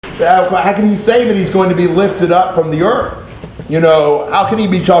how can he say that he's going to be lifted up from the earth? How can he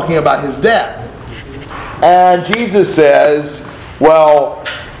be talking about his death? And Jesus says, well,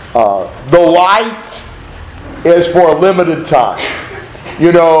 the light is for a limited time.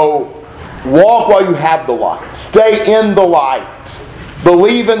 Walk while you have the light. Stay in the light.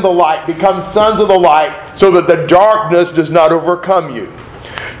 Believe in the light. Become sons of the light so that the darkness does not overcome you.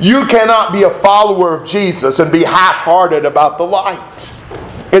 You cannot be a follower of Jesus and be half-hearted about the light.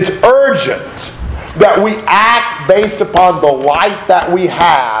 It's urgent that we act based upon the light that we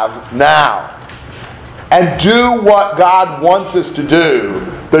have now and do what God wants us to do.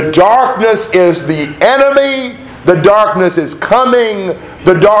 The darkness is the enemy. The darkness is coming.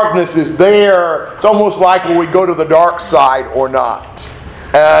 The darkness is there. It's almost like when we go to the dark side or not.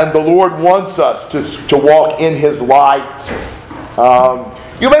 And the Lord wants us to walk in His light.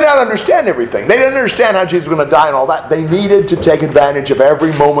 You may not understand everything. They didn't understand how Jesus was going to die and all that. They needed to take advantage of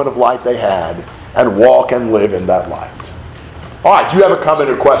every moment of light they had and walk and live in that light. All right, do you have a comment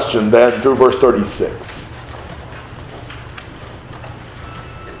or question then through verse 36?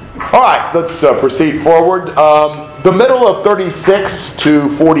 All right, let's proceed forward. The middle of 36 to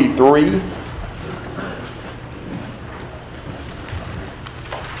 43.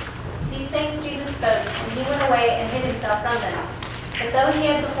 These things Jesus spoke, and he went away and hid himself from them. But though he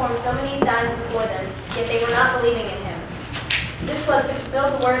had performed so many signs before them, yet they were not believing in him. This was to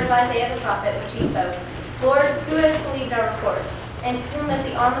fulfill the word of Isaiah the prophet, which he spoke. Lord, who has believed our report? And to whom has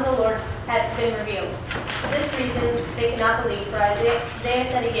the arm of the Lord hath been revealed? For this reason they could not believe, for Isaiah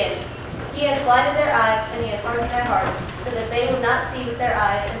said again, He has blinded their eyes, and he has hardened their heart, so that they will not see with their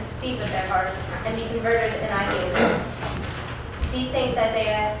eyes and perceive with their heart, and be converted, and I heal them. These things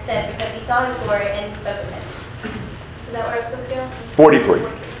Isaiah said because he saw his glory and he spoke of him. Is that where it's supposed to go? 43.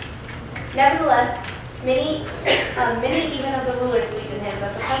 Nevertheless, many even of the rulers believed in him,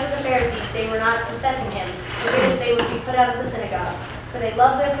 but because of the Pharisees they were not confessing him, for fear that they would be put out of the synagogue. For they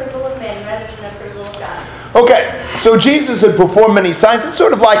love the approval of men rather than the approval of God. Okay, so Jesus had performed many signs. It's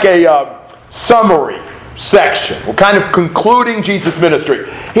sort of like a summary section. We're kind of concluding Jesus'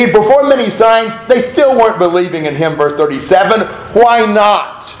 ministry. He performed many signs. They still weren't believing in him, verse 37. Why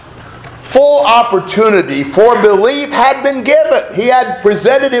not? Full opportunity for belief had been given. He had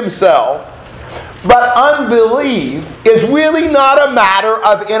presented himself. But unbelief is really not a matter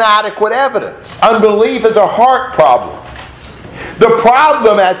of inadequate evidence. Unbelief is a heart problem. The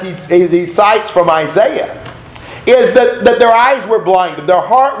problem, as he cites from Isaiah, is that their eyes were blinded. Their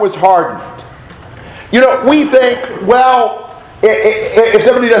heart was hardened. We think, well, if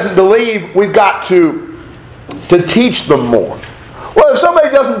somebody doesn't believe, we've got to teach them more. Well, if somebody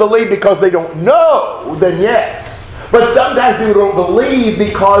doesn't believe because they don't know, then yes. But sometimes people don't believe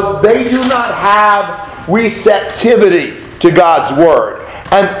because they do not have receptivity to God's Word.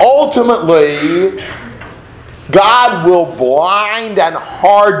 And ultimately, God will blind and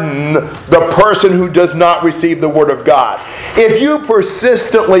harden the person who does not receive the Word of God. If you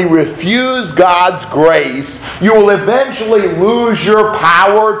persistently refuse God's grace, you will eventually lose your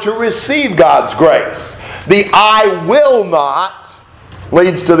power to receive God's grace. The I will not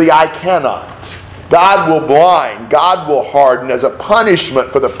leads to the I cannot. God will blind, God will harden as a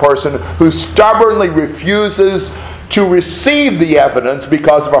punishment for the person who stubbornly refuses to receive the evidence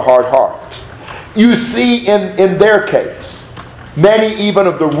because of a hard heart. You see in their case, many even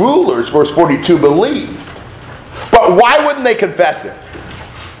of the rulers, verse 42, believed. But why wouldn't they confess it?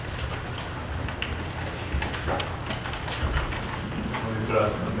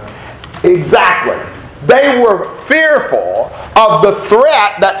 Exactly. They were fearful of the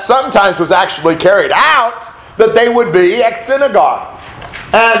threat that sometimes was actually carried out that they would be ex-synagogue.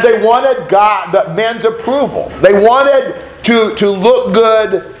 And they wanted the men's approval. They wanted to look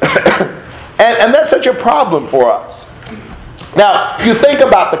good. and that's such a problem for us. Now, you think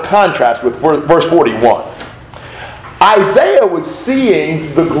about the contrast with verse 41. Isaiah was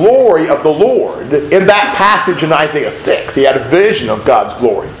seeing the glory of the Lord in that passage in Isaiah 6. He had a vision of God's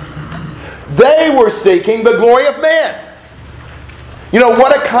glory. They were seeking the glory of men.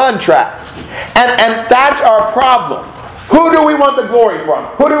 What a contrast. And that's our problem. Who do we want the glory from?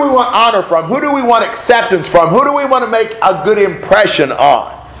 Who do we want honor from? Who do we want acceptance from? Who do we want to make a good impression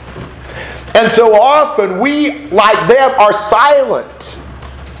on? And so often we, like them, are silent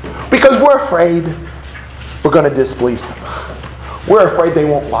because we're afraid we're going to displease them. We're afraid they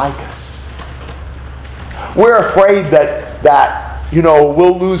won't like us. We're afraid that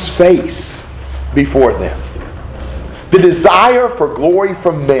we'll lose face before them. The desire for glory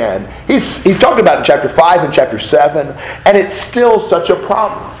from men, he's talked about in chapter 5 and chapter 7, and it's still such a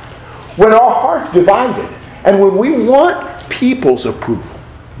problem. When our heart's divided, and when we want people's approval,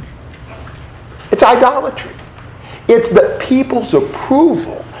 It's idolatry. It's that people's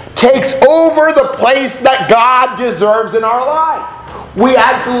approval takes over the place that God deserves in our life. We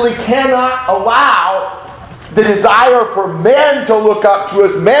absolutely cannot allow the desire for men to look up to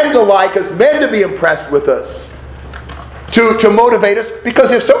us, men to like us, men to be impressed with us, to motivate us,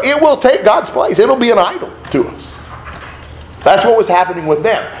 because if so, it will take God's place. It'll be an idol to us. That's what was happening with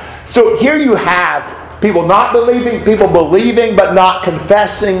them. So here you have people not believing, people believing but not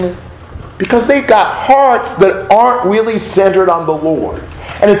confessing, because they've got hearts that aren't really centered on the Lord.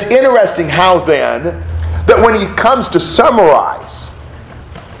 And it's interesting how then, that when he comes to summarize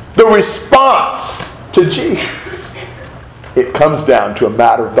the response to Jesus, it comes down to a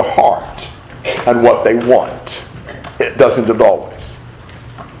matter of the heart and what they want. It doesn't it always?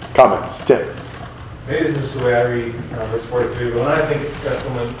 Comments? Tim? Maybe this is the way I read verse 43, but when I think of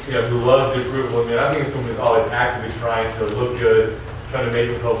someone who loves the approval of men, I think of someone who's always actively trying to look good, trying to make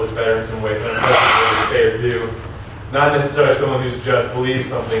themselves look better in some way, trying to impress what they say or do. Not necessarily someone who's just believes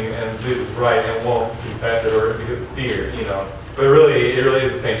something and believes it's right and won't confess it or because of fear, But it really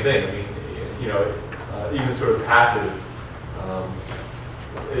is the same thing. I mean, even sort of passive.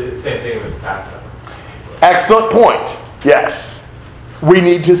 It's the same thing when it's passive. Excellent point. Yes. We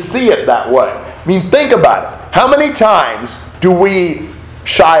need to see it that way. I mean, think about it. How many times do we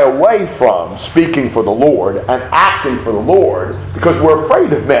shy away from speaking for the Lord and acting for the Lord because we're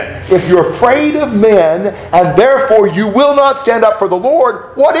afraid of men? If you're afraid of men and therefore you will not stand up for the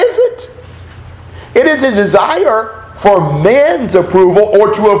Lord, what is it? It is a desire for men's approval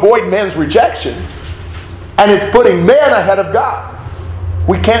or to avoid men's rejection. And it's putting men ahead of God.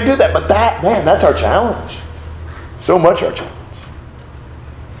 We can't do that. But that's our challenge. So much our challenge.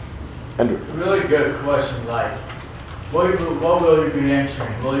 Andrew. A really good question, like, what will you be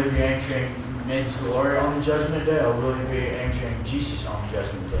answering? Will you be answering men's glory on the judgment day, or will you be answering Jesus on the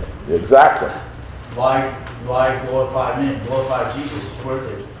judgment day? Exactly. Why glorify men? Glorify Jesus. It's worth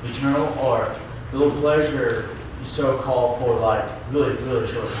it. Eternal or little pleasure is so called for, like, really, really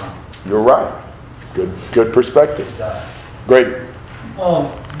short time. You're right. Good perspective. Great.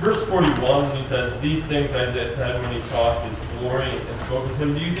 Verse 41, when he says, "These things Isaiah said when he saw his glory and spoke with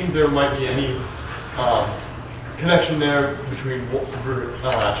him," do you think there might be any connection there between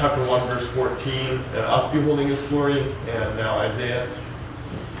chapter 1, verse 14, and us beholding his glory, and now Isaiah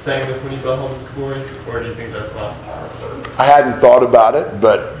saying this when he beheld his glory? Or do you think that's not? I hadn't thought about it,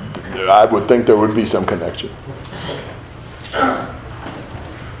 but I would think there would be some connection.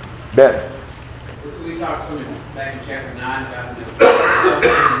 Ben. We talked back in chapter 9 about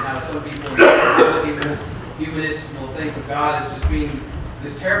how some people, humanists, will think of God as just being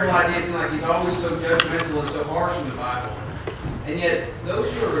this terrible idea. It's like he's always so judgmental and so harsh in the Bible. And yet,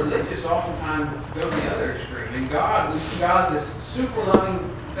 those who are religious oftentimes go to the other extreme. And we see God as this super loving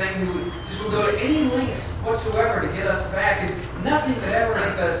thing who just will go to any lengths whatsoever to get us back. And nothing could ever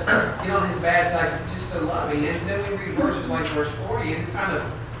make us get on his bad side. He's just so loving. And then we read verses like verse 40, and it's kind of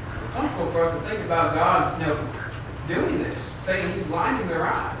comfortable for us to think about God, doing this, saying he's blinding their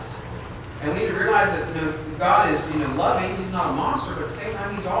eyes. And we need to realize that, God is, loving. He's not a monster, but at the same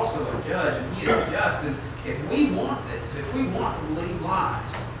time, he's also a judge, and he is just. And if we want this, if we want to believe lies,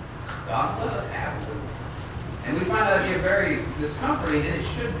 God let us have them. And we find that to be very discomforting, and it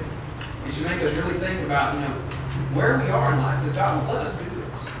should be. It should make us really think about, where we are in life, because God will let us do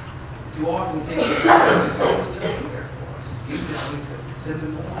this. Too often, things are always going to be there for us. You just need to send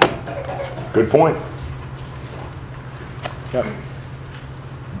them along. Good point. Yeah.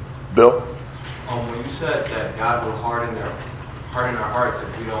 Bill? When you said that God will harden our hearts if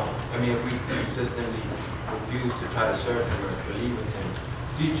we consistently refuse to try to serve him or believe in him,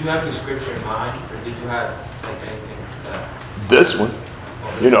 did you have the scripture in mind, or did you have anything that? This one.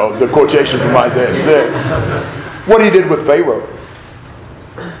 The quotation from Isaiah 6. What he did with Pharaoh.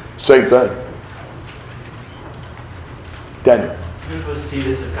 Same thing. Daniel. You're supposed to see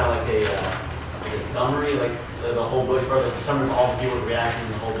this as kind of like a summary, like the whole book, or like a summary of all the people's reactions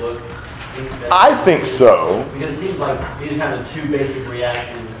in the whole book. I think so. Because it seems like these are kind of the two basic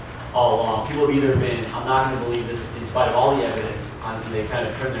reactions all along. People have either been, I'm not going to believe this in spite of all the evidence, and they kind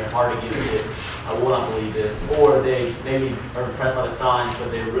of turn their heart against it, I will not believe this. Or they maybe are impressed by the signs,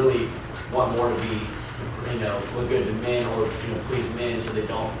 but they really want more to be, look good to men or please men, so they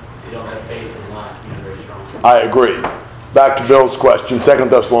don't have faith or not very strong. I agree. Back to Bill's question, 2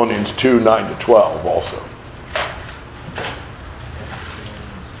 Thessalonians 2, 9-12 also.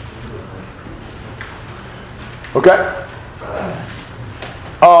 Okay.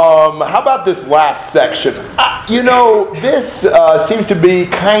 How about this last section? This seems to be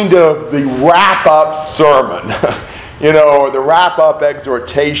kind of the wrap-up sermon. or the wrap-up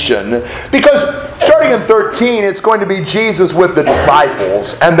exhortation. Because starting in 13, it's going to be Jesus with the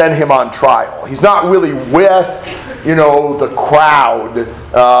disciples and then him on trial. He's not really with, the crowd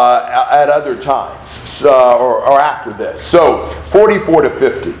at other times or after this. So, 44 to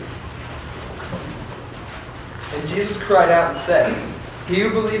 50. And Jesus cried out and said, "He who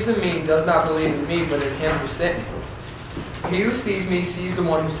believes in me does not believe in me, but in him who sent me. He who sees me sees the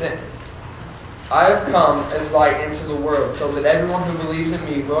one who sent me. I have come as light into the world, so that everyone who believes in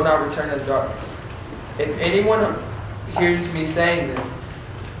me will not return to darkness. If anyone hears me saying this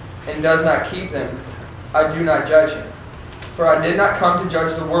and does not keep them, I do not judge him. For I did not come to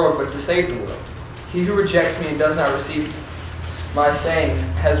judge the world, but to save the world. He who rejects me and does not receive my sayings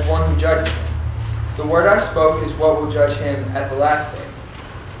has one who judges him. The word I spoke is what will judge him at the last day.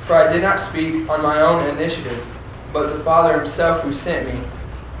 For I did not speak on my own initiative, but the Father himself who sent me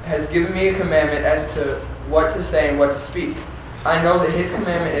has given me a commandment as to what to say and what to speak. I know that his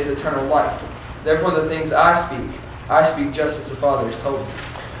commandment is eternal life. Therefore the things I speak just as the Father has told me."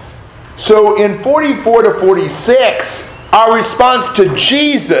 So in 44 to 46, our response to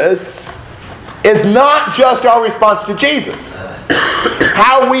Jesus is not just our response to Jesus.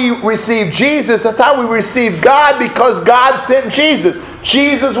 How we receive Jesus, that's how we receive God, because God sent Jesus.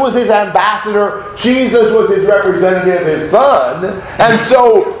 Jesus was his ambassador. Jesus was his representative, his son. And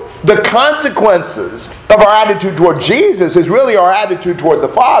so the consequences of our attitude toward Jesus is really our attitude toward the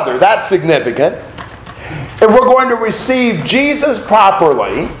Father. That's significant. If we're going to receive Jesus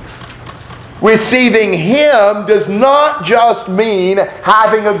properly, receiving him does not just mean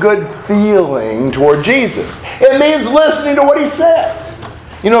having a good feeling toward Jesus. It means listening to what he says.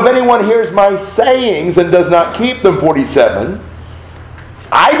 If anyone hears my sayings and does not keep them, 47,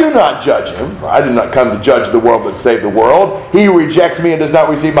 I do not judge him. I did not come to judge the world, but save the world. He who rejects me and does not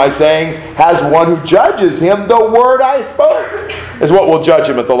receive my sayings has one who judges him. The word I spoke is what will judge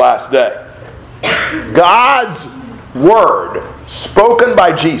him at the last day. God's word spoken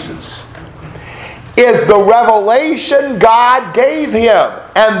by Jesus is the revelation God gave him,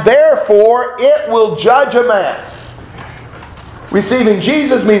 and therefore it will judge a man. Receiving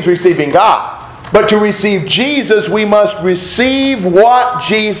Jesus means receiving God. But to receive Jesus, we must receive what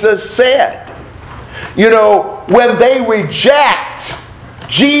Jesus said. When they reject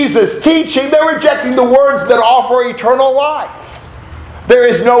Jesus' teaching, they're rejecting the words that offer eternal life. There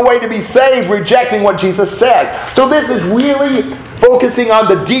is no way to be saved rejecting what Jesus says. So this is really focusing on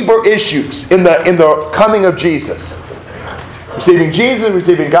the deeper issues in the coming of Jesus. Receiving Jesus,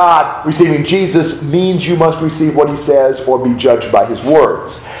 receiving God, receiving Jesus means you must receive what he says or be judged by his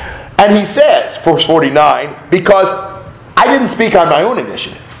words. And he says, verse 49, because I didn't speak on my own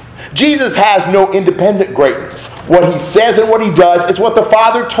initiative. Jesus has no independent greatness. What he says and what he does is what the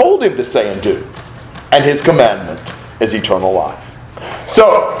Father told him to say and do. And his commandment is eternal life.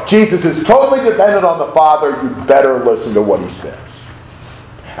 So, Jesus is totally dependent on the Father. You better listen to what he says.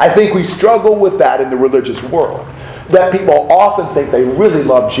 I think we struggle with that in the religious world. That people often think they really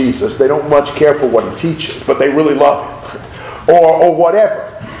love Jesus. They don't much care for what he teaches, but they really love him. Or whatever.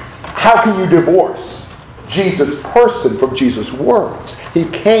 How can you divorce Jesus' person from Jesus' words? He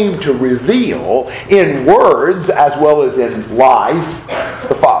came to reveal in words as well as in life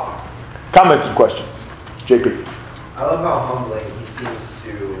the Father. Comments and questions? JP. I love how humbling he seems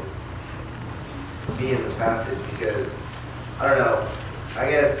to be in this passage because, I don't know, I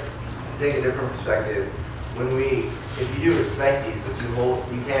guess to take a different perspective, if you do respect Jesus, you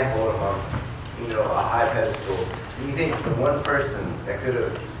can't hold him on, a high pedestal. And you think the one person that could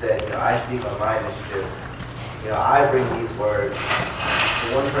have said, I speak on my initiative, I bring these words,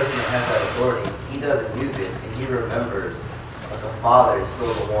 the one person that has that authority, he doesn't use it, and he remembers that the Father is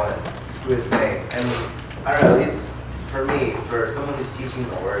still the one who is saying. And I don't know, at least for me, for someone who's teaching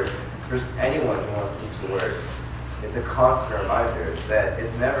the Word, for anyone who wants to teach the Word, it's a constant reminder that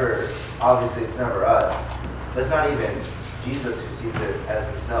it's never us. But it's not even Jesus who sees it as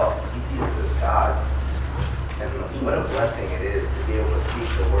himself. He sees it as God's. And what a blessing it is to be able to speak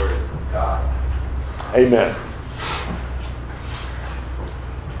the words of God. Amen.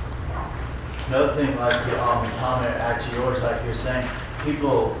 Another thing, like the comment actually yours, like you're saying,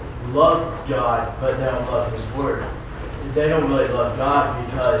 people love God, but they don't love his word. They don't really love God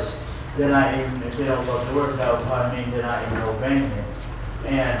because they're not even, if they don't love the word, that would probably mean they're not even obeying it.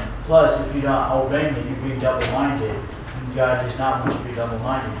 And plus, if you're not obeying it, you're being double-minded. And God does not want you to be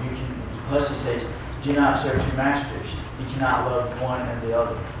double-minded. Plus, he says, do not serve two masters. You cannot love one and the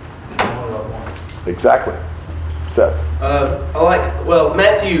other. You can only love one. Exactly. Seth.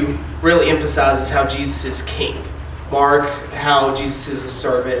 Matthew really emphasizes how Jesus is king. Mark, how Jesus is a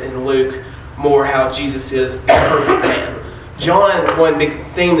servant. And Luke, more how Jesus is the perfect man. John, one big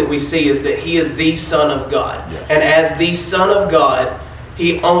thing that we see is that he is the Son of God. Yes. And as the Son of God,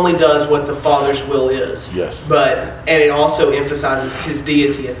 he only does what the Father's will is. Yes. And it also emphasizes his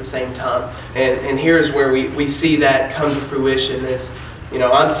deity at the same time. And here's where we see that come to fruition is,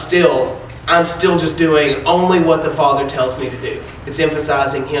 I'm still just doing only what the Father tells me to do. It's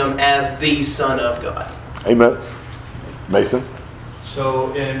emphasizing him as the Son of God. Amen. Mason?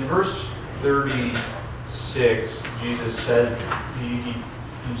 So in verse 36, Jesus says, he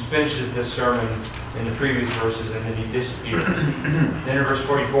finishes this sermon in the previous verses and then he disappears. Then in verse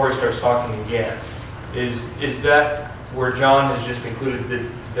 44 he starts talking again. Is that where John has just included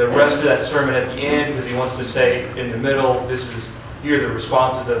the rest of that sermon at the end because he wants to say in the middle, here are the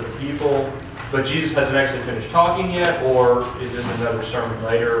responses of the people, but Jesus hasn't actually finished talking yet, or is this another sermon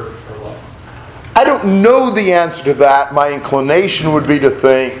later, or what? I don't know the answer to that. My inclination would be to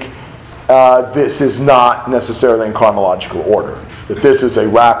think this is not necessarily in chronological order. That this is a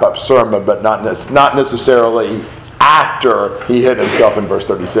wrap-up sermon, but not necessarily after he hid himself in verse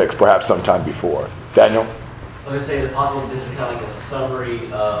 36, perhaps sometime before. Daniel? I was going to say, is it possible this is kind of like a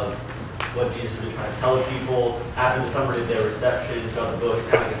summary of what Jesus has been trying to tell the people after the summary of their reception throughout the book? It's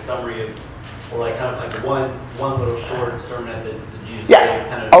kind of like a summary of, or like kind of like one little short sermon that Jesus gave,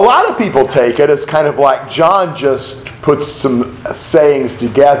 kind of. A lot of people take it as kind of like John just puts some sayings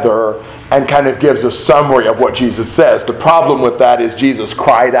together and kind of gives a summary of what Jesus says. The problem with that is Jesus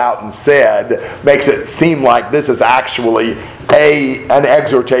cried out and said, makes it seem like this is actually an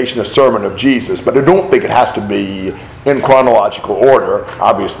exhortation, a sermon of Jesus. But I don't think it has to be in chronological order.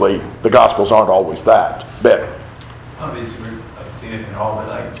 Obviously, the Gospels aren't always that. Ben? Obviously, I've seen it in all, but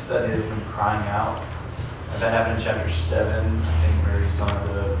like studied it from crying out. And that happened in chapter 7, I think, where he's on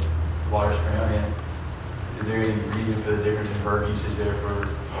the water spring. I mean, is there any reason for the difference in verb usage there for?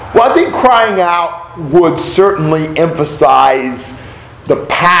 Well, I think crying out would certainly emphasize the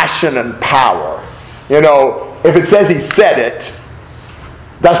passion and power. If it says he said it,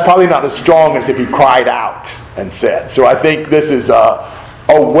 that's probably not as strong as if he cried out and said. So I think this is a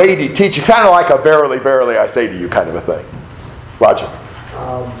weighty teaching, kind of like a verily, verily, I say to you kind of a thing. Roger.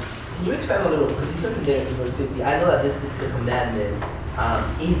 Can you expand a little, because he says in verse 50, I know that this is the commandment,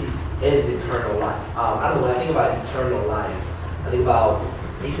 is eternal life. I don't know, when I think about eternal life, I think about,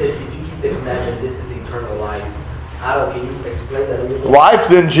 he says, if you keep the commandment, this is eternal life. Can you explain that a little bit? Life's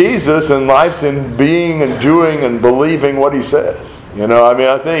in Jesus, and life's in being and doing and believing what he says.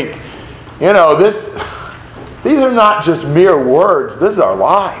 I think, these are not just mere words. This is our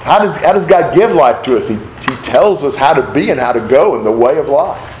life. How does God give life to us? He tells us how to be and how to go in the way of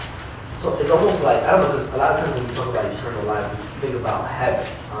life. So it's almost like, I don't know, because a lot of times when we talk about eternal life, we think about heaven.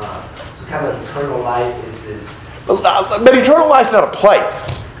 So kind of eternal life is this. But eternal life's not a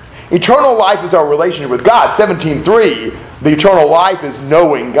place. Eternal life is our relationship with God. 17:3, the eternal life is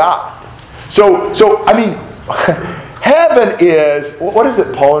knowing God. So I mean, heaven is, what is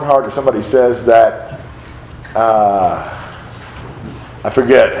it, Paul Enhart or somebody says that, I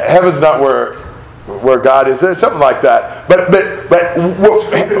forget, heaven's not where God is, something like that. But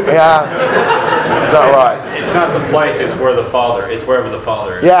yeah, not right. It's not the place, it's wherever the Father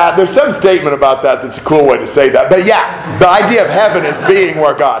is. Yeah, there's some statement about that that's a cool way to say that. But yeah, the idea of heaven is being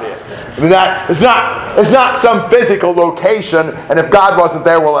where God is. I mean, it's not some physical location, and if God wasn't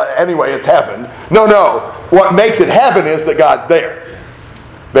there, well, anyway, it's heaven. No. What makes it heaven is that God's there.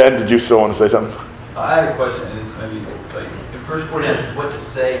 Ben, did you still want to say something? I have a question, and it's maybe like in verse 40 it says what to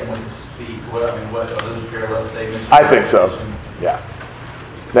say and what to speak. What are those parallel statements? I think so. Yeah.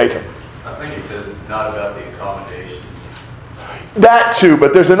 Nathan. I think he says it's not about the accommodations. That too,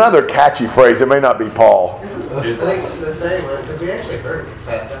 but there's another catchy phrase. It may not be Paul. I think it's the same, because we actually heard this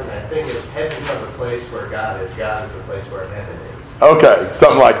past Sunday. I think it's heaven's not the place where God is. God is the place where heaven is. Okay,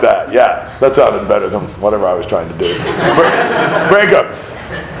 something like that. Yeah, that sounded better than whatever I was trying to do. Break up.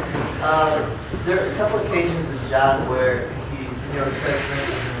 There are a couple occasions in John where he, it says, for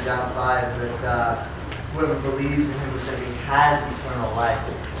instance, in John 5 that whoever believes in him has eternal life.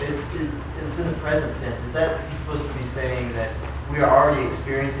 It's in the present tense. Is that he's supposed to be saying that we are already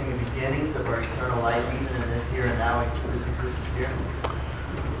experiencing the beginnings of our eternal life, even in this here and now, this existence here?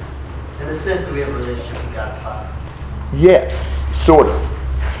 In the sense that we have a relationship with God the Father. Yes, sort of.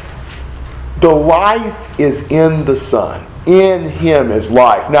 The life is in the Son. In him is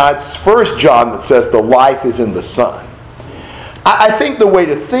life. Now, it's 1 John that says the life is in the Son. I think the way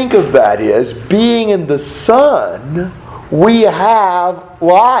to think of that is, being in the Son, we have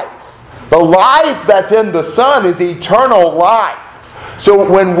life. The life that's in the Son is eternal life. So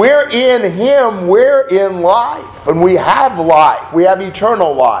when we're in Him, we're in life. And we have life. We have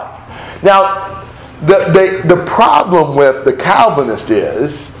eternal life. Now, the problem with the Calvinist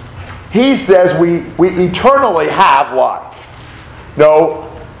is, he says we eternally have life.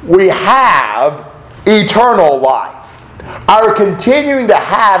 No, we have eternal life. Our continuing to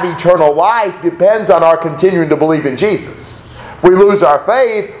have eternal life depends on our continuing to believe in Jesus. If we lose our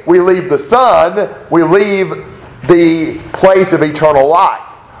faith, we leave the Son, we leave the place of eternal life.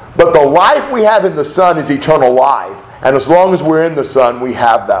 But the life we have in the Son is eternal life. And as long as we're in the Son, we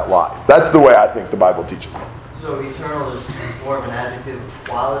have that life. That's the way I think the Bible teaches it. So eternal is more of an adjective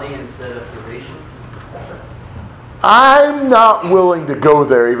quality instead of duration? I'm not willing to go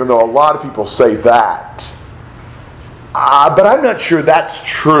there, even though a lot of people say that. But I'm not sure that's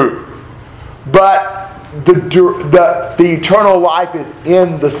true. But the eternal life is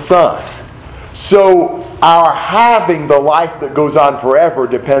in the Son. So our having the life that goes on forever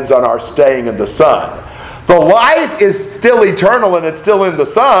depends on our staying in the Son. The life is still eternal and it's still in the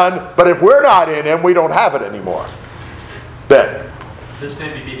Son, but if we're not in Him, we don't have it anymore. Ben. This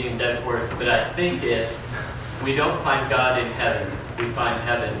may be beating a dead horse, but I think it's, we don't find God in heaven, we find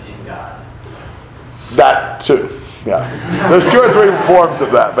heaven in God. That too, yeah. There's 2 or 3 forms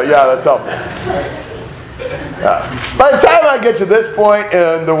of that, but yeah, that's helpful. Yeah. By the time I get to this point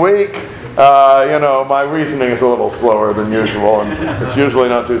in the week, my reasoning is a little slower than usual, and it's usually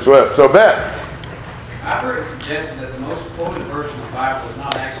not too swift. So Ben. I've heard it suggested that the most quoted verse in the Bible is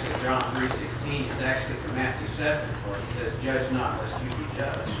not actually John 3:16. It's actually from Matthew 7, where it says, "Judge not, lest you be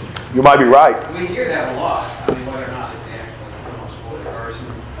judged." You might be right. We hear that a lot. I mean, whether or not it's the most quoted verse.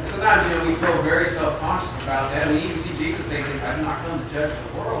 And sometimes, we feel very self-conscious about that. I mean, you can see Jesus saying, "I do not come to judge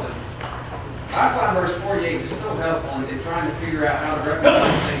the world." And I find verse 48 just so helpful in trying to figure out how to recognize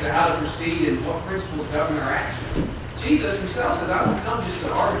things, how to proceed, and what principles govern our action. Jesus Himself says, "I don't come just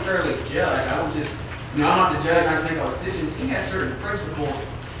to arbitrarily judge. I don't just." I'm not the judge, I make all decisions. He has certain principles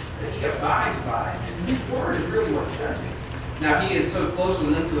that He abides by. And His Word is really what judges. Now, He is so closely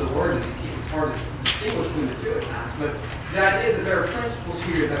linked to the Word that it's hard to distinguish between the two at times. But the idea is that there are principles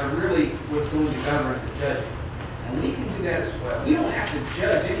here that are really what's going to govern the judgment. And we can do that as well. We don't have to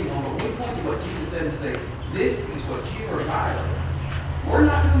judge anyone, but we point to what Jesus said and say, this is what you are violating. We're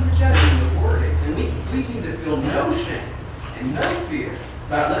not doing the judging, the Word is. And we need to feel no shame and no fear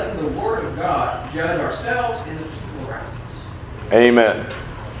by letting the Word of God judge ourselves and the people around us. Amen.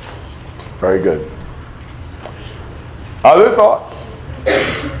 Very good. Other thoughts?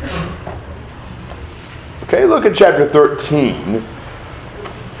 Okay, look at chapter 13,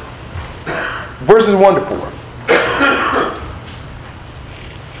 verses 1 to 4.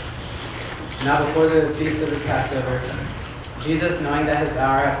 Now before the feast of the Passover, Jesus, knowing that His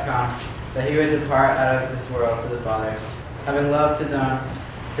hour had come, that He would depart out of this world to the Father, having loved His own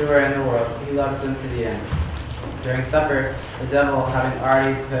who were in the world, He loved them to the end. During supper, the devil, having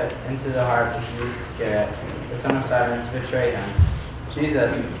already put into the heart of Judas Iscariot, the son of Simon, to betray Him,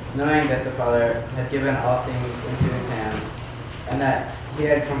 Jesus, knowing that the Father had given all things into His hands, and that He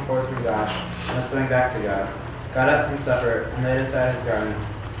had come forth from God, and was going back to God, got up from supper, and laid aside His garments,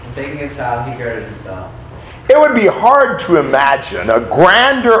 and taking a towel, He girded Himself. It would be hard to imagine a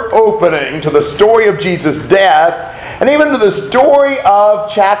grander opening to the story of Jesus' death and even to the story of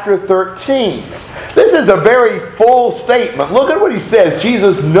chapter 13. This is a very full statement. Look at what He says.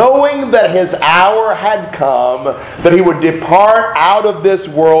 Jesus, knowing that His hour had come, that He would depart out of this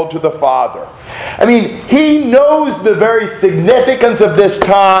world to the Father. I mean, He knows the very significance of this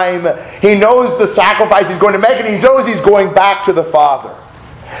time. He knows the sacrifice He's going to make, and He knows He's going back to the Father.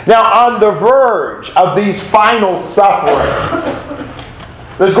 Now, on the verge of these final sufferings,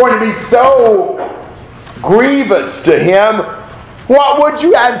 that's going to be so grievous to Him, what would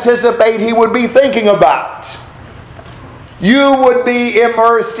you anticipate He would be thinking about? You would be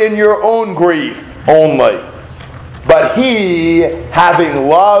immersed in your own grief only. But He, having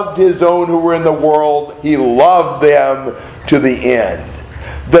loved His own who were in the world, He loved them to the end.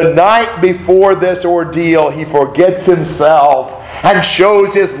 The night before this ordeal, He forgets Himself and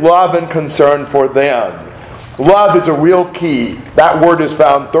shows His love and concern for them. Love is a real key. That word is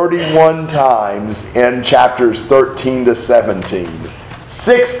found 31 times in chapters 13 to 17.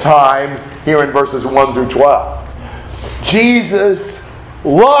 6 times here in verses 1 through 12. Jesus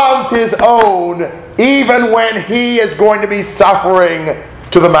loves His own even when He is going to be suffering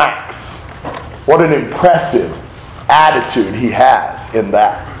to the max. What an impressive attitude He has in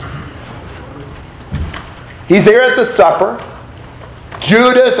that. He's there at the supper.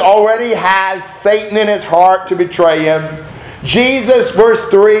 Judas already has Satan in his heart to betray Him. Jesus, verse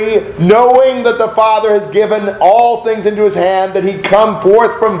 3, knowing that the Father has given all things into his hand, that he'd come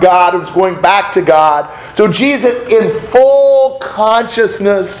forth from God and was going back to God. So Jesus, in full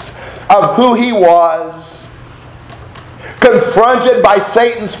consciousness of who he was, confronted by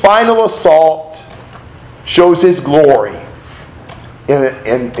Satan's final assault, shows his glory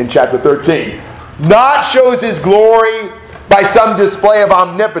in chapter 13. Not shows his glory by some display of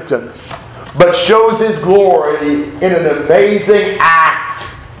omnipotence, but shows his glory in an amazing act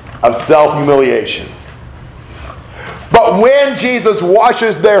of self-humiliation. But when Jesus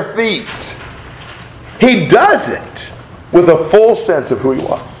washes their feet, he does it with a full sense of who he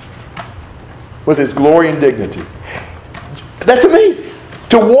was, with his glory and dignity. That's amazing.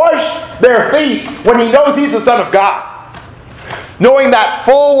 To wash their feet when he knows he's the Son of God. Knowing that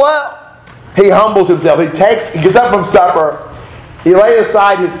full well, he humbles himself. He gets up from supper. He lays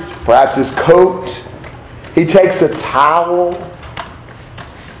aside perhaps his coat. He takes a towel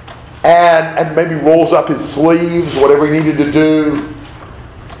and maybe rolls up his sleeves, whatever he needed to do.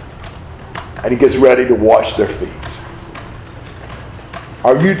 And he gets ready to wash their feet.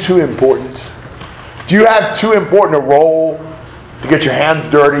 Are you too important? Do you have too important a role to get your hands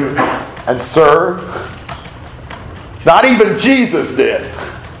dirty and serve? Not even Jesus did.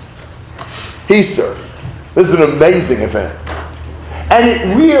 He served. This is an amazing event. And it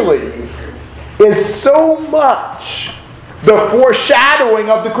really is so much the foreshadowing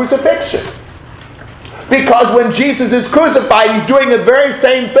of the crucifixion. Because when Jesus is crucified, he's doing the very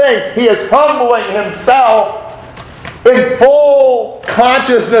same thing. He is humbling himself in full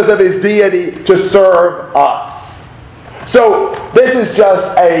consciousness of his deity to serve us. So this is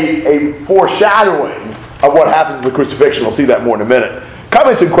just a foreshadowing of what happens in the crucifixion. We'll see that more in a minute.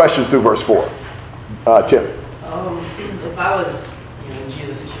 Comments and questions through verse 4. Tim. If I was in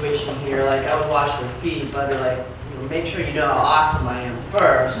Jesus' situation here, I would wash their feet, but I'd be like, make sure you know how awesome I am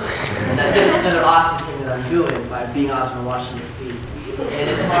first, and that this is another awesome thing that I'm doing by being awesome and washing your feet. And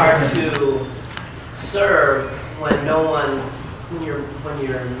it's hard to serve when when you're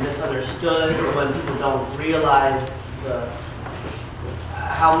misunderstood, or when people don't realize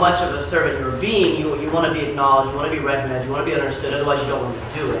how much of a servant you're being. You want to be acknowledged, you want to be recognized, you want to be understood, otherwise you don't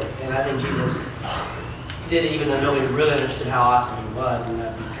want to do it. And I think Jesus did it even though nobody really understood how awesome he was, and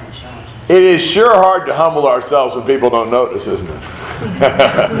that'd be kind of challenging. It is sure hard to humble ourselves when people don't notice, isn't it?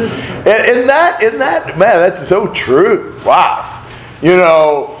 man, that's so true. Wow.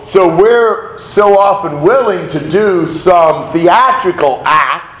 So we're so often willing to do some theatrical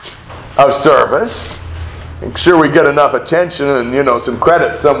act of service. I'm sure we get enough attention and, some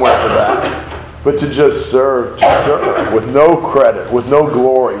credit somewhere for that. But to just serve, with no credit, with no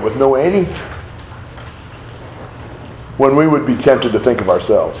glory, with no anything. When we would be tempted to think of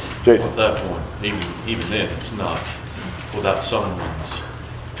ourselves. Jason. At that point, even then, it's not without someone's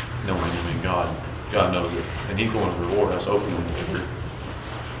knowing him and God. God knows it. And he's going to reward us openly.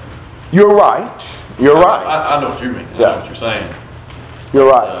 You're right. I know what you mean. I know what you're saying. You're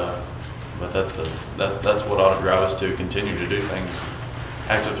right. But that's what ought to drive us to continue to do things,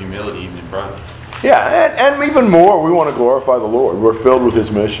 acts of humility, even in private. Yeah, and even more, we want to glorify the Lord. We're filled with his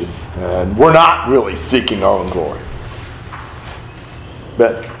mission. And we're not really seeking our own glory.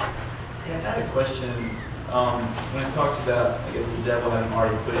 Ben. I had a question. When it talks about, I guess, the devil having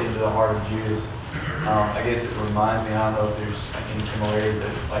already put it into the heart of Judas, I guess it reminds me, I don't know if there's any similarity,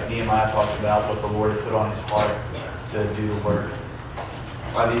 but Nehemiah talks about what the Lord had put on his heart to do the work.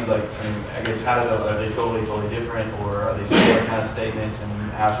 I guess, are they totally different, or are they similar kind of statements, and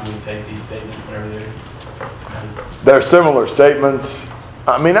how should we take these statements whenever they're similar statements?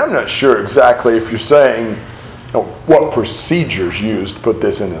 I'm not sure exactly if you're saying what procedures used to put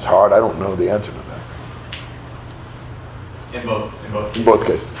this in his heart. I don't know the answer to that. In both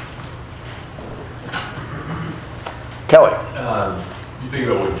cases. Kelly. You think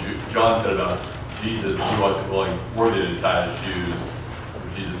about what John said about Jesus, he wasn't worthy to tie his shoes.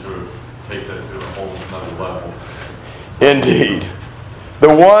 Jesus sort of takes that to a whole another level. Indeed. The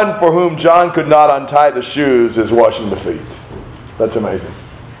one for whom John could not untie the shoes is washing the feet. That's amazing.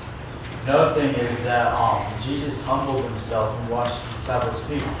 Another thing is that Jesus humbled himself and washed the disciples'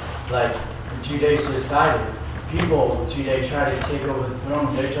 feet. In Judaic society, people today try to take over the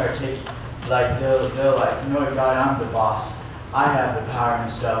throne. They try to take, they're like, God, I'm the boss. I have the power and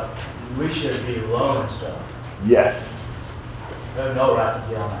stuff. We should be low and stuff. Yes. They have no right to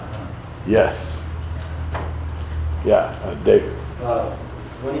be on that throne. Yes. Yeah, David.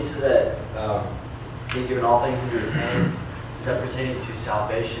 When he says that he had given all things into his hands, is that pertaining to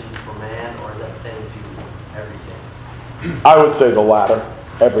salvation for man, or is that pertaining to everything? I would say the latter.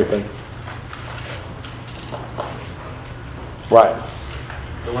 Everything. Right.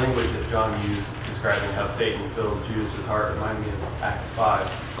 The language that John used describing how Satan filled Judas' heart reminded me of Acts 5,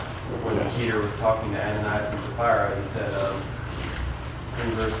 when Peter was talking to Ananias and Sapphira. He said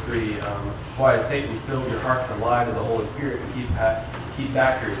in verse 3, why has Satan filled your heart to lie to the Holy Spirit and keep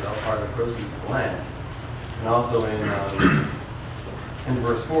back for yourself part of the proceeds of the land? And also in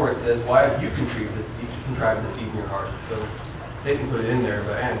verse 4 it says, why have you contrived this in your heart? So Satan put it in there,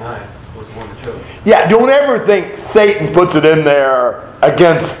 but Ananias was the one that chose. Yeah, don't ever think Satan puts it in there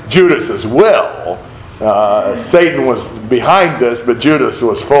against Judas's will. Satan was behind this, but Judas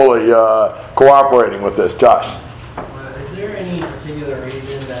was fully cooperating with this. Josh? Is there any particular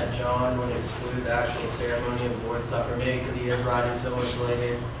reason that John would exclude the actual ceremony of the Lord's Supper? Maybe because he is writing so much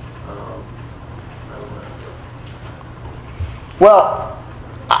later? I don't know. Well,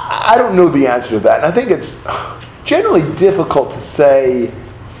 I don't know the answer to that. And I think it's generally difficult to say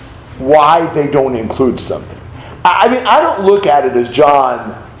why they don't include something. I mean, I don't look at it as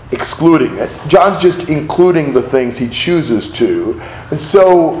John excluding it. John's just including the things he chooses to. And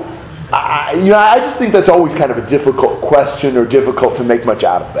so, I just think that's always kind of a difficult question or difficult to make much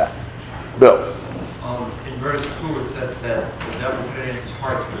out of that. Bill? In verse 2 it said that the devil put it in his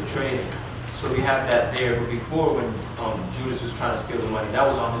heart to betray him. So we have that there. But before, when Judas was trying to steal the money, that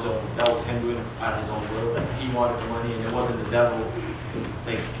was on his own. That was him doing it out of his own will. He wanted the money, and it wasn't the devil.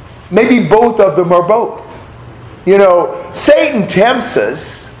 Maybe both of them are both. You know, Satan tempts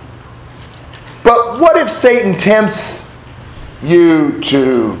us, but what if Satan tempts you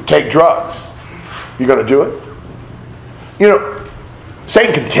to take drugs? You going to do it? You know,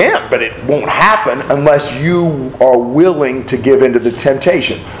 Satan can tempt, but it won't happen unless you are willing to give into the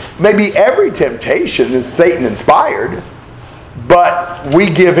temptation. Maybe every temptation is Satan inspired, but we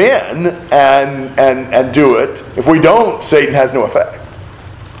give in and do it. If we don't, Satan has no effect.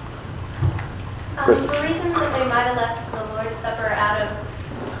 The reasons that they might have left the Lord's Supper out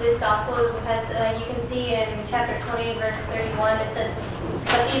of this gospel is because you can see in chapter 20, verse 31, it says,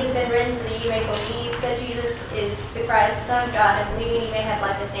 but these have been written so that you may believe that Jesus is the Christ, the Son of God, and believing you may have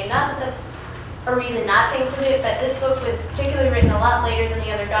life in His name. Not that that's a reason not to include it, but this book was particularly written a lot later than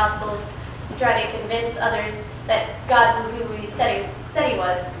the other gospels to try to convince others that God was who He said He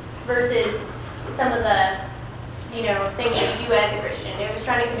was, versus some of the things that you do as a Christian. It was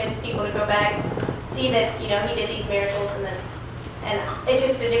trying to convince people to go back, see that, He did these miracles, and it's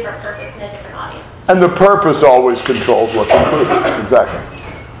just a different purpose and a different audience. And the purpose always controls what's included. Exactly.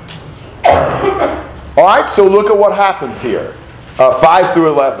 All right, so look at what happens here. 5 through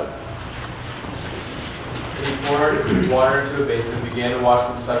 11. And he poured water into a basin and began to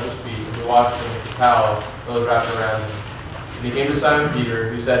wash the disciples' feet, and he washed them with the towel that was wrapped around him. And he came to Simon Peter,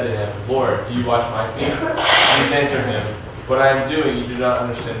 who said to him, Lord, do you wash my feet? And he answered him, what I am doing you do not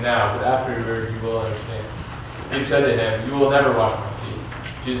understand now, but afterward you will understand. Peter said to him, you will never wash my feet.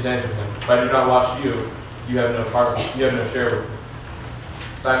 Jesus answered him, if I do not wash you, you have no share with me.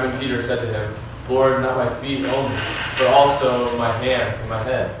 Simon Peter said to him, Lord, not my feet only, but also my hands and my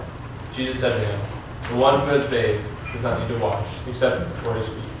head. Jesus said to him, the one who has bathed does not need to wash, except for his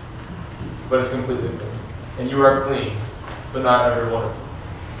feet, but is completely clean. And you are clean, but not every one of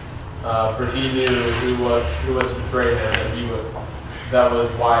them. For he knew who was betrayed him, and that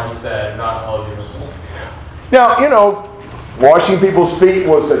was why he said, not all of you. Now, washing people's feet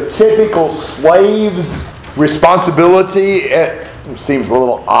was a typical slave's responsibility. It seems a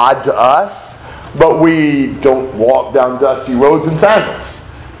little odd to us, but we don't walk down dusty roads in sandals.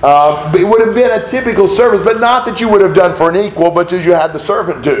 It would have been a typical service, but not that you would have done for an equal, but as you had the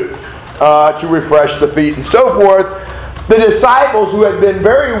servant do to refresh the feet and so forth. The disciples, who had been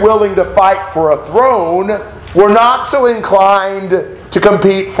very willing to fight for a throne, were not so inclined to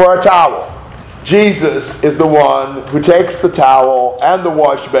compete for a towel. Jesus is the one who takes the towel and the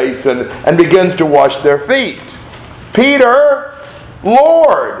wash basin and begins to wash their feet. Peter,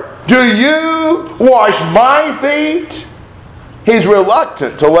 Lord, do you wash my feet? He's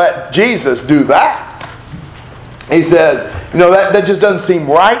reluctant to let Jesus do that. He said, that just doesn't seem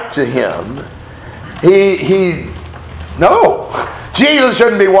right to him. No, Jesus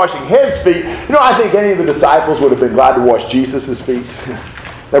shouldn't be washing his feet. I think any of the disciples would have been glad to wash Jesus' feet.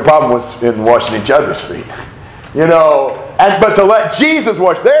 Their problem was in washing each other's feet. But to let Jesus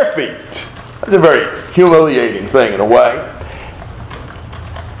wash their feet, that's a very humiliating thing in a way.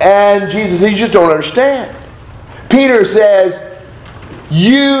 And Jesus, you just don't understand. Peter says,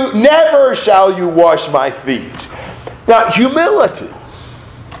 you never shall you wash my feet. Now, humility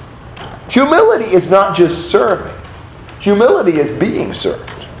is not just serving. Humility is being served.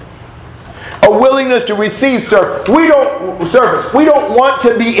 A willingness to receive service. We don't want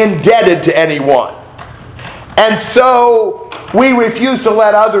to be indebted to anyone. And so We refuse to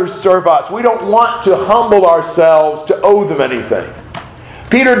let others serve us. We don't want to humble ourselves to owe them anything.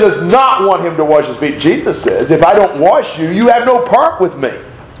 Peter does not want him to wash his feet. Jesus says, if I don't wash you, you have no part with me.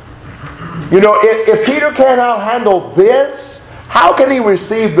 You know, if Peter cannot handle this, how can he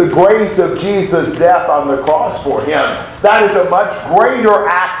receive the grace of Jesus' death on the cross for him? That is a much greater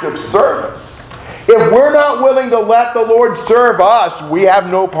act of service. If we're not willing to let the Lord serve us, we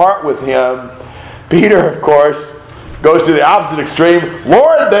have no part with him. Peter, of course, goes to the opposite extreme.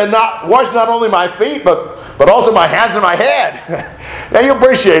 Lord, then wash not only my feet, but also my hands and my head. Now you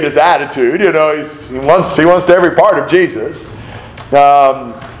appreciate his attitude. You know, he wants to every part of Jesus.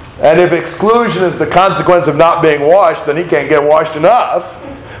 And if exclusion is the consequence of not being washed, then he can't get washed enough.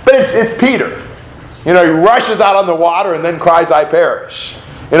 But it's Peter. You know, he rushes out on the water and then cries, I perish.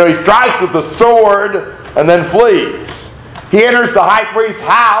 You know, he strikes with the sword and then flees. He enters the high priest's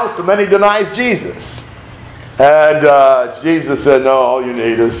house and then he denies Jesus. And Jesus said, no, all you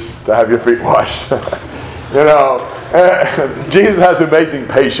need is to have your feet washed. You know, Jesus has amazing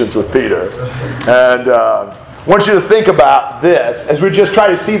patience with Peter. And I want you to think about this as we just try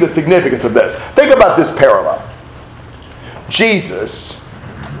to see the significance of this. Think about this parallel. Jesus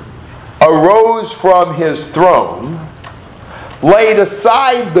arose from his throne, laid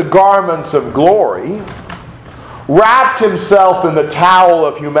aside the garments of glory, wrapped himself in the towel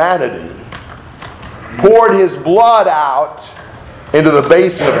of humanity, poured his blood out into the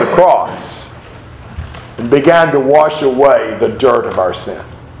basin of the cross, and began to wash away the dirt of our sin.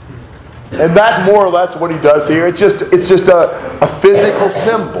 And that more or less what he does here. It's just a physical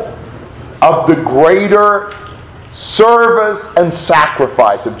symbol of the greater service and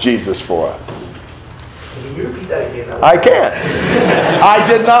sacrifice of Jesus for us. Can you repeat that again? I can. I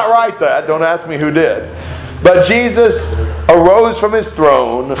did not write that. Don't ask me who did. But Jesus arose from his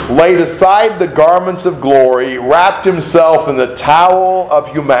throne, laid aside the garments of glory, wrapped himself in the towel of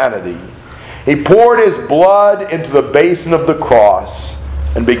humanity. He poured his blood into the basin of the cross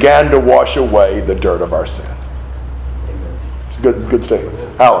and began to wash away the dirt of our sin. It's a good statement.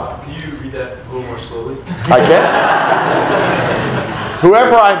 Alan? Can you read that a little more slowly? I can.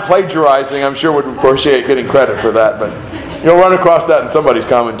 Whoever I'm plagiarizing, I'm sure would appreciate getting credit for that, but you'll run across that in somebody's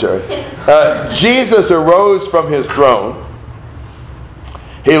commentary. Jesus arose from his throne.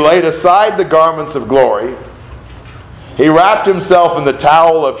 He laid aside the garments of glory. He wrapped himself in the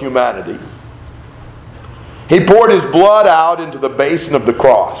towel of humanity. He poured his blood out into the basin of the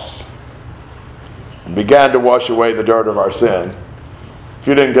cross and began to wash away the dirt of our sin. If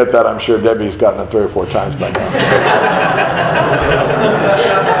you didn't get that, I'm sure Debbie's gotten it 3 or 4 times by now.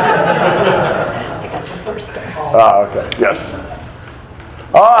 Okay, yes.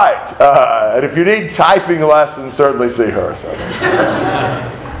 All right, and if you need typing lessons, certainly see her. So.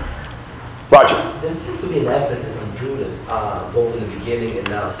 Roger. There seems to be an emphasis on Judas, both in the beginning and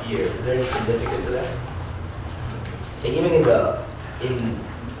now here. Is there any significance to that? And even in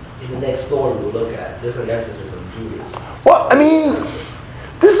the next story we'll look at, there's an emphasis on Judas. Well, I mean,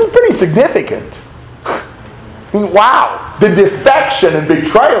 this is pretty significant. I mean, wow, the defection and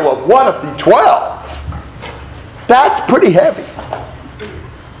betrayal of one of the 12. That's pretty heavy.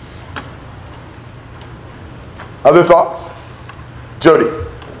 Other thoughts? Jody.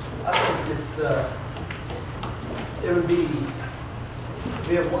 I think it would be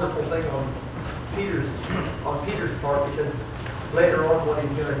a wonderful thing on Peter's part, because later on what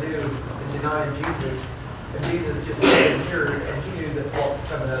he's going to do in denying Jesus, and Jesus just made him here, and he knew that what was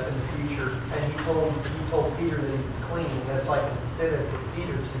coming up in the future, and he told Peter that he was clean. That's like an incentive for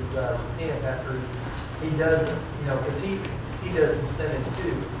Peter to repent after he does, because he does some sinning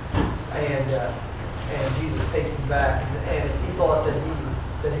too, and Jesus takes him back, and if he thought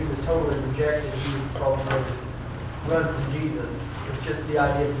that he was totally rejected, he would probably run from Jesus. It's just the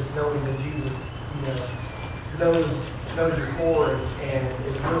idea of just knowing that Jesus, knows your core and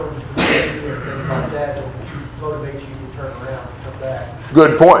is willing to forgive you and things like that, and motivates you to turn around and come back.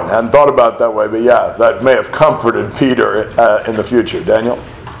 Good point. I hadn't thought about it that way, but yeah, that may have comforted Peter in the future. Daniel?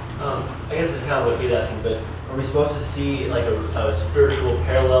 I guess it's kind of what Peter's asking, but are we supposed to see like a spiritual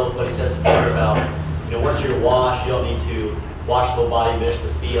parallel with what he says to Peter about, once you're washed, you don't need to wash the whole body, but just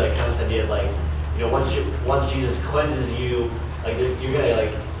the feet, like kind of this idea of like, once Jesus cleanses you, like you're gonna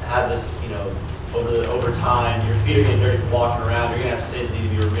like have this, over time, your feet are getting dirty from walking around, you're gonna have sins that need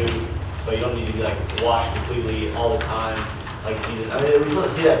to be removed, but you don't need to be like washed completely all the time, like Jesus. I mean, are we supposed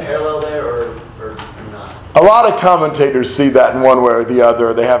to see that parallel there, or not? A lot of commentators see that in one way or the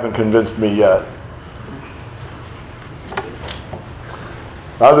other. They haven't convinced me yet.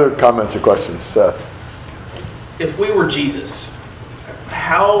 Other comments or questions? Seth? If we were Jesus,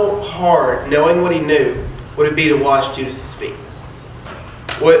 how hard, knowing what he knew, would it be to wash Judas's feet?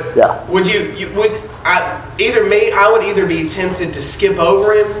 Would I would either be tempted to skip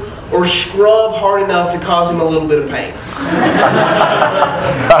over him or scrub hard enough to cause him a little bit of pain.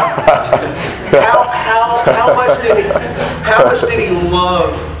 How much did he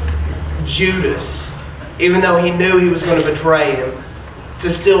love Judas, even though he knew he was going to betray him, to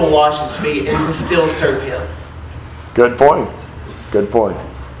still wash his feet and to still serve him? Good point. Good point.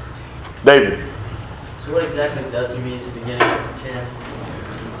 David. So what exactly does he mean at the beginning of 10?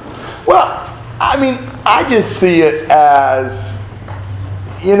 Well, I mean, I just see it as,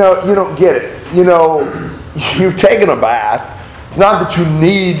 you don't get it. You've taken a bath. It's not that you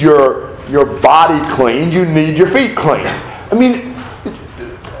need your body cleaned, you need your feet cleaned. I mean,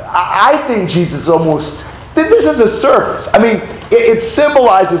 I think Jesus almost, this is a service. I mean, it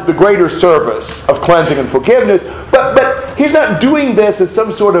symbolizes the greater service of cleansing and forgiveness, but he's not doing this as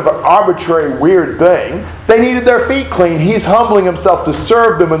some sort of arbitrary weird thing. They needed their feet clean. He's humbling himself to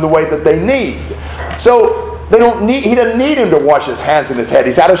serve them in the way that they need. So he doesn't need him to wash his hands and his head.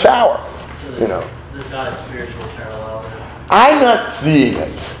 He's had a shower. So there's not a spiritual parallel there. I'm not seeing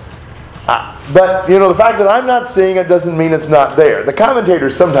it. But, the fact that I'm not seeing it doesn't mean it's not there. The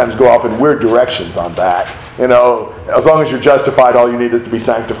commentators sometimes go off in weird directions on that. As long as you're justified, all you need is to be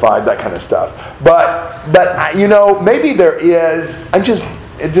sanctified, that kind of stuff. But maybe there is.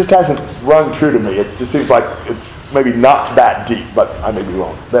 It just hasn't rung true to me. It just seems like it's maybe not that deep, but I may be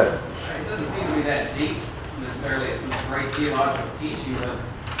wrong. Ben. It doesn't seem to be that deep necessarily. It's some great theological teaching, but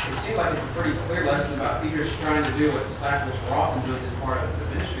it seems like it's a pretty clear lesson about Peter's trying to do what disciples were often doing as part of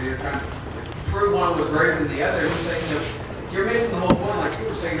the ministry. They're trying to prove one was greater than the other. He's saying, you're missing the whole point, like you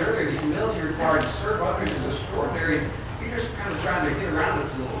were saying earlier. The humility required to serve others is extraordinary. Peter's kind of trying to get around this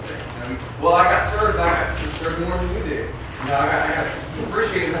a little bit. Well, I got served. I got served more than you did. I got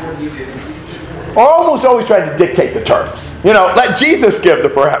appreciated more than you did. Almost always trying to dictate the terms. Let Jesus give the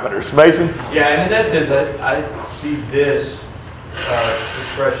parameters. Mason? Yeah, and in that sense, I see this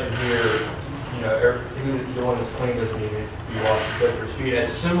expression here, the one that's clean doesn't need to be washed except for his feet,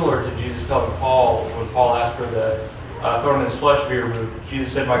 as similar to Jesus telling Paul, when Paul asked for the thorn in his flesh to be removed.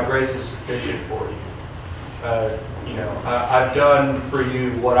 Jesus said, my grace is sufficient for you. I've done for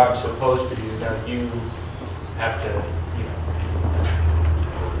you what I'm supposed to do. Now you have to,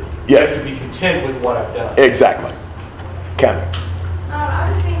 you have to be content with what I've done. Exactly. Cameron. I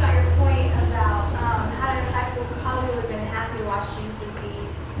was just thinking about your point about how the disciples probably would have been happy to wash Jesus' feet,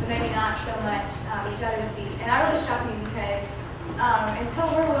 but maybe not so much each other's feet. And that really struck me because until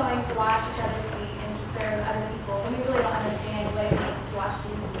we're willing to wash each other's feet and to serve other people, then we really don't understand what it means to wash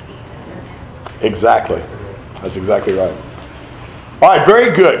Jesus' feet and to serve him. Exactly. That's exactly right. All right,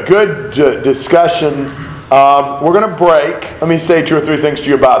 very good. Good discussion. We're going to break. Let me say 2 or 3 things to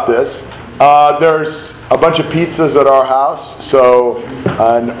you about this. There's a bunch of pizzas at our house,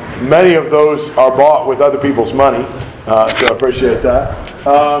 and many of those are bought with other people's money, so I appreciate that.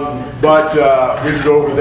 But we can go over there.